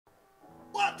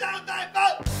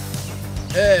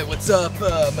Hey, what's up?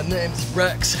 My name's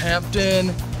Rex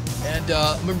Hampton, and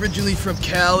I'm originally from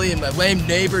Cali, and my lame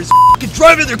neighbors f***ing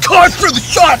driving their car through the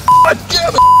shot! God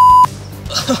damn it!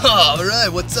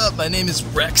 Alright, what's up? My name is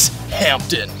Rex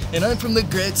Hampton, and I'm from the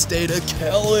great state of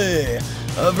Cali.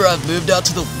 However, I've moved out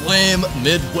to the lame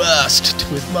Midwest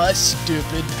with my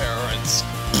stupid parents.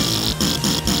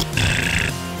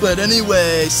 But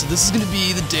anyway, so this is gonna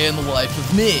be the day in the life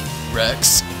of me,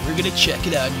 Rex. We're gonna check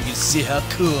it out and you can see how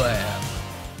cool I am.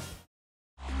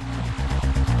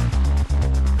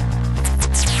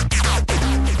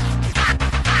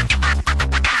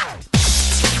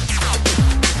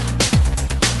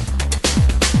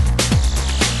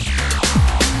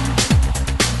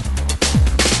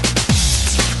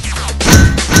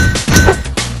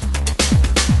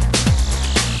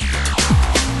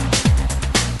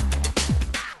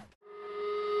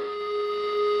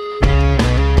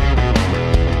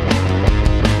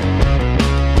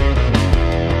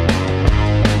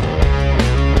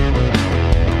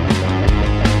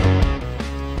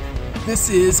 This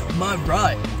is my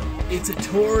ride. It's a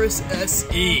Taurus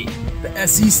SE. The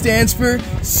SE stands for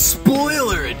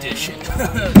Spoiler Edition.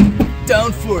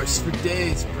 Downforce for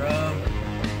days, bro.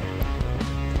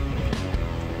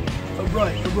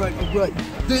 Alright.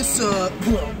 This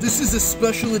is a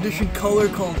special edition color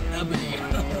called Ebony.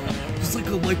 Just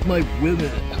like my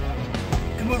women.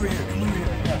 Come over here.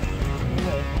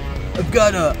 Yeah. I've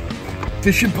got a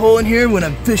fishing pole in here when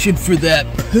I'm fishing for that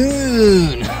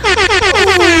poon.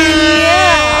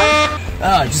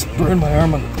 I just burned my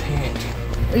arm on the paint.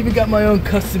 I even got my own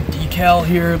custom decal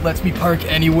here. It lets me park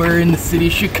anywhere in the city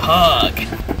of Chicago.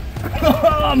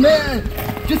 Oh man,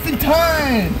 just in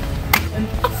time. And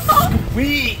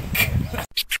squeak.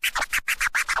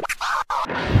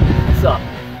 What's up?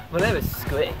 My name is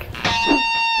Squeak.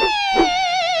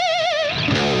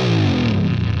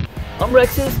 I'm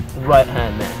Rex's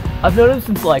right-hand man. I've known him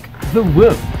since like the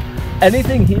womb.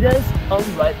 Anything he does,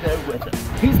 I'm right there with him.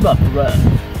 He's my bro.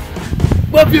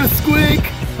 Love you, Squeak!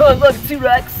 I love you too,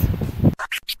 Rex.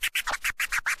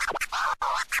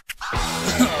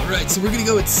 Alright, so we're gonna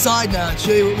go inside now and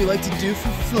show you what we like to do for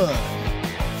fun.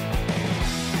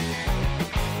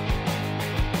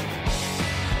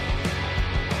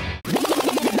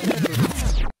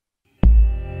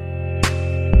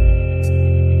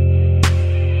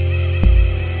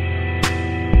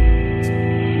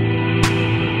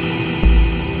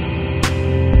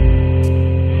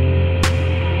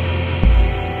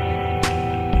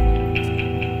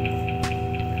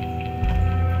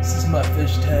 This is my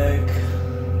fish tank.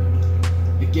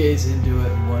 You gaze into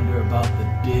it and wonder about the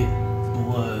deep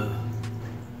blue.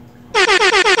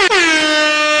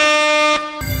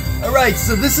 Alright,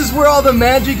 so this is where all the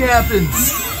magic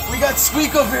happens. We got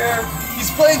Squeak over here.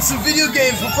 He's playing some video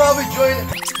games. We'll probably join it.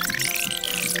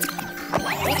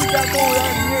 What we got going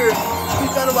on here?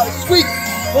 Squeak got a lot of Squeak!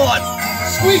 Hold on!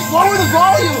 Squeak, lower the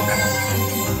volume!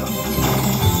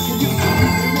 Can you hear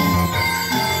me?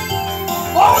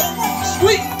 Oh!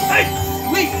 Squeak! Hey!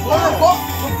 Squeak! Lower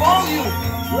the volume!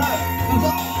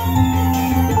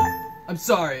 I'm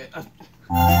sorry.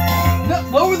 No,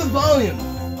 lower the volume!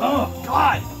 Oh,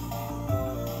 God!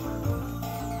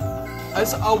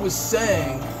 As I was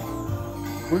saying,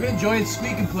 we're gonna join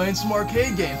Squeak and playing some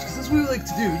arcade games, because that's what we like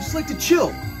to do. We just like to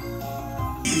chill.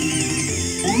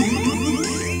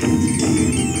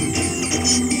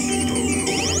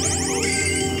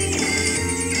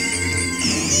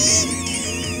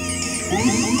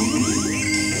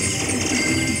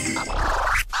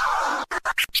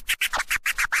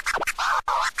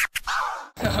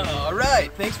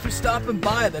 Alright, thanks for stopping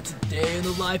by. That's a day in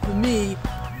the life of me,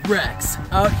 Rex,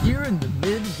 out here in the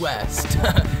Midwest.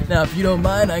 Now, if you don't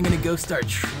mind, I'm gonna go start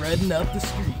shredding up the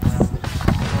streets.